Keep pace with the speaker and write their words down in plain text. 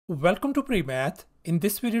Welcome to PreMath. In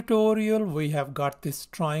this video tutorial, we have got this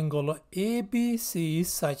triangle ABC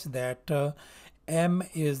such that M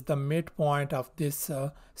is the midpoint of this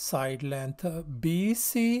side length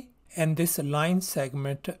BC, and this line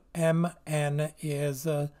segment MN is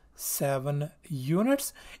 7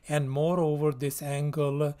 units, and moreover this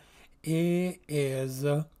angle A is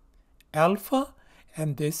alpha,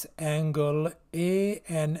 and this angle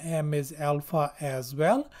ANM is alpha as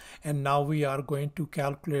well. And now we are going to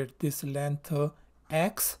calculate this length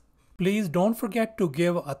X. Please don't forget to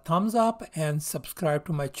give a thumbs up and subscribe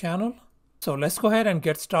to my channel. So let's go ahead and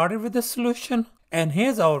get started with the solution. And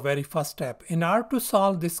here's our very first step. In order to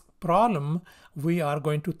solve this problem, we are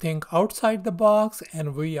going to think outside the box,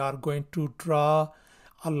 and we are going to draw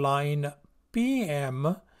a line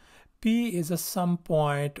PM. P is a sum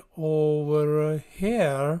point over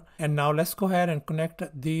here, and now let's go ahead and connect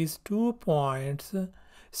these 2 points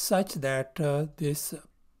such that this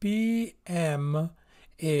PM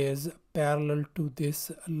is parallel to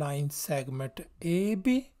this line segment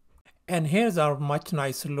AB. And here's our much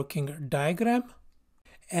nicer looking diagram.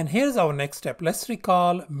 And here's our next step. Let's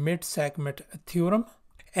recall Midsegment Theorem.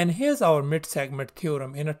 And here's our Midsegment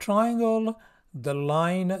Theorem. In a triangle, the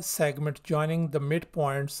line segment joining the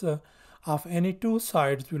midpoints of any two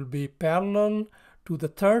sides will be parallel to the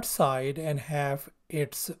third side and have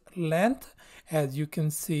its length, as you can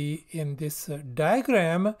see in this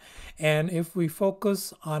diagram. And if we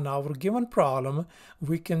focus on our given problem,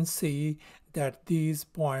 we can see that these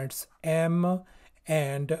points M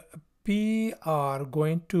and P are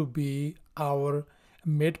going to be our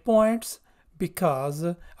midpoints, because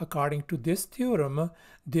according to this theorem,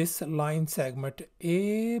 this line segment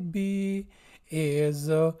AB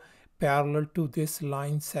is parallel to this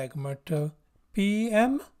line segment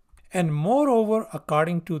PM. And moreover,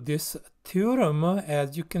 according to this theorem,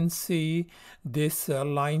 as you can see, this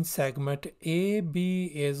line segment AB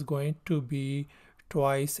is going to be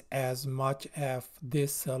twice as much as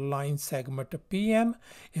this line segment PM.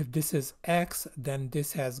 If this is X, then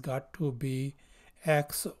this has got to be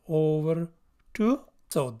X over 2.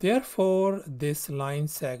 So therefore, this line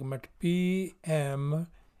segment PM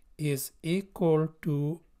is equal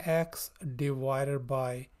to X divided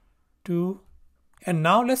by 2. And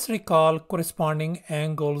now let's recall corresponding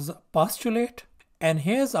angles postulate. And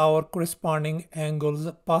here's our corresponding angles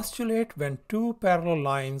postulate. When two parallel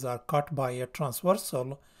lines are cut by a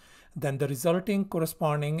transversal, then the resulting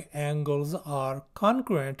corresponding angles are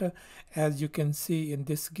congruent. As you can see in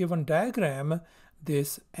this given diagram,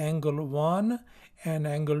 this angle 1 and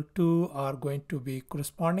angle 2 are going to be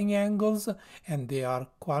corresponding angles, and they are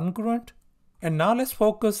congruent. And now let's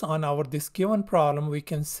focus on this given problem. We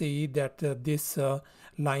can see that this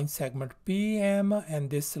line segment PM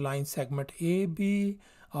and this line segment AB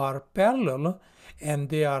are parallel, and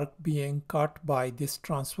they are being cut by this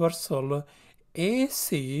transversal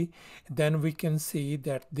AC. Then we can see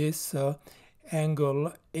that this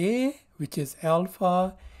angle A, which is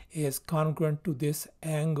alpha, is congruent to this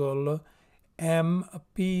angle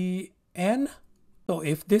MPN. So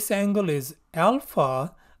if this angle is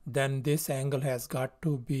alpha, then this angle has got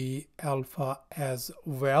to be alpha as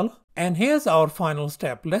well. And here's our final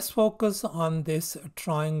step. Let's focus on this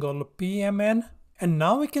triangle PMN. And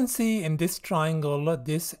now we can see in this triangle,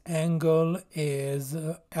 this angle is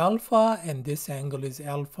alpha and this angle is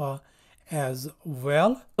alpha as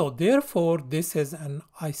well. So therefore, this is an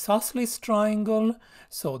isosceles triangle.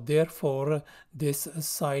 So therefore, this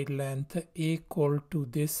side length equal to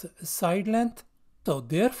this side length. So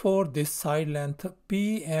therefore, this side length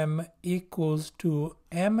PM equals to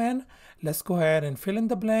MN. Let's go ahead and fill in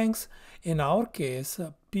the blanks. In our case,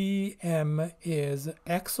 PM is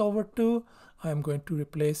X over 2. I'm going to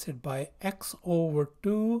replace it by X over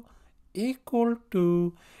 2 equal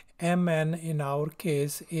to MN. In our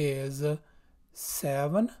case is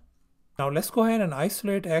 7. Now let's go ahead and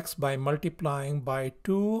isolate X by multiplying by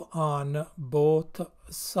 2 on both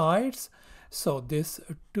sides. So this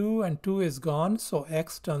 2 and 2 is gone, so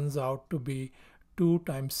X turns out to be 2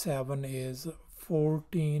 times 7 is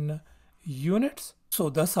 14 units. So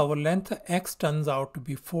thus our length X turns out to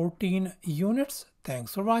be 14 units.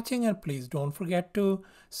 Thanks for watching, and please don't forget to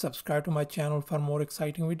subscribe to my channel for more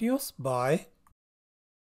exciting videos. Bye.